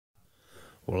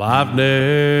Well, I've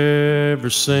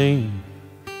never seen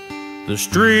the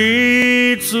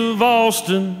streets of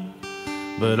Austin,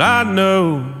 but I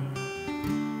know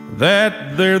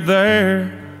that they're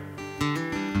there.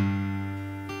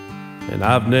 And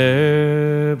I've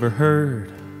never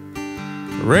heard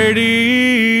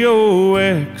Radio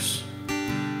X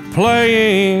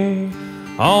playing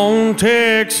on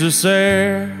Texas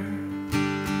air,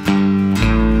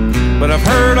 but I've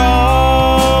heard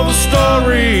all the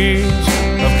stories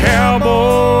of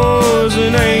cowboys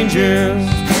and angels,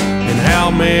 and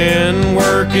how men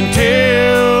work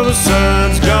until the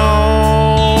sun's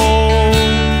gone.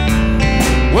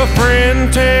 Well,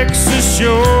 friend, Texas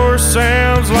sure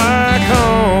sounds like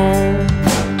home,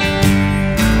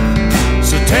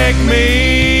 so take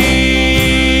me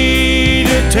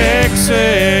to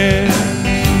Texas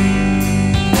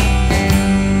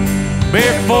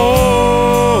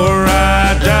before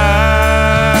I die.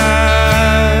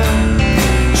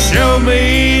 Show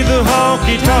me the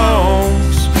honky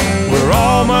tonks where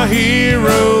all my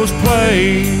heroes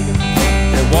played,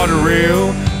 and what a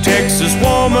real Texas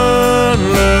woman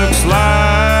looks like.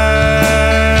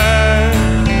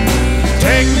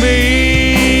 Take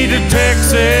me to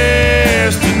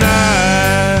Texas tonight.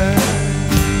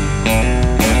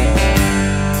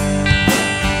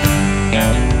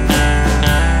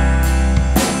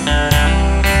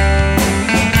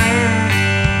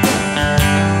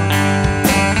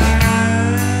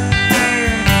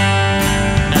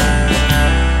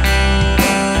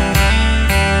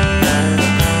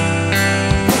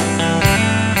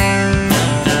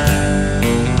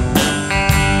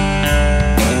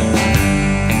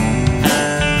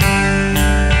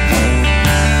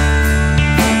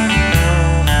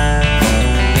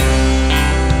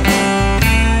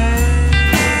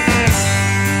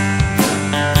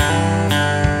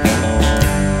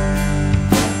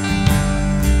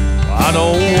 I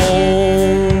don't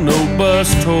want no bus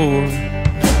tour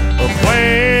or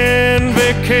planned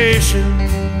vacation.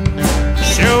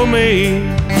 Show me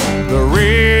the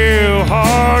real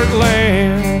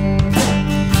heartland.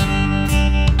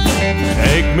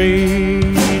 Take me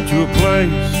to a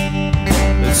place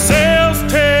that sells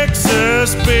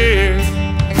Texas beer,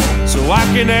 so I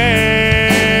can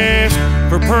ask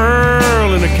for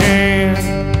pearl in a can.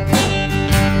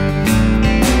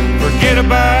 Forget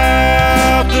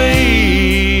about the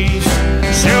east,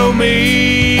 show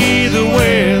me the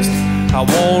west. I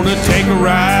wanna take a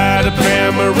ride up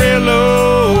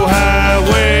Amarillo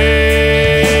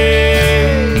Highway.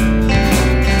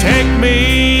 Take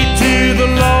me to the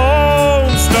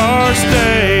Lone Star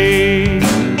State,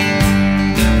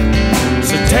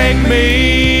 so take me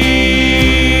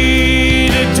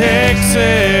to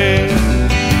Texas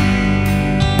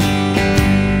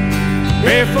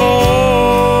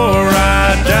before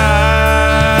I die.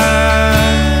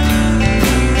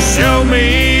 Show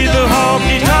me the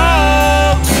honky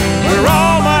tonks where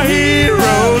all my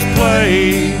heroes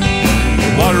play,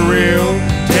 and what a real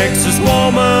Texas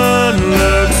woman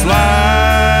looks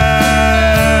like.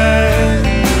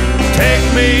 Take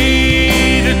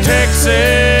me to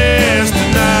Texas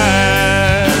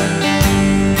tonight.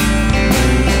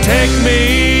 Take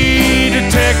me to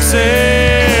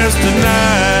Texas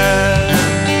tonight.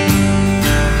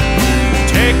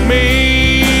 Take me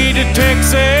to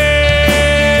Texas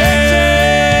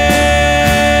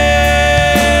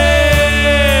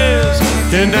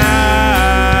tonight.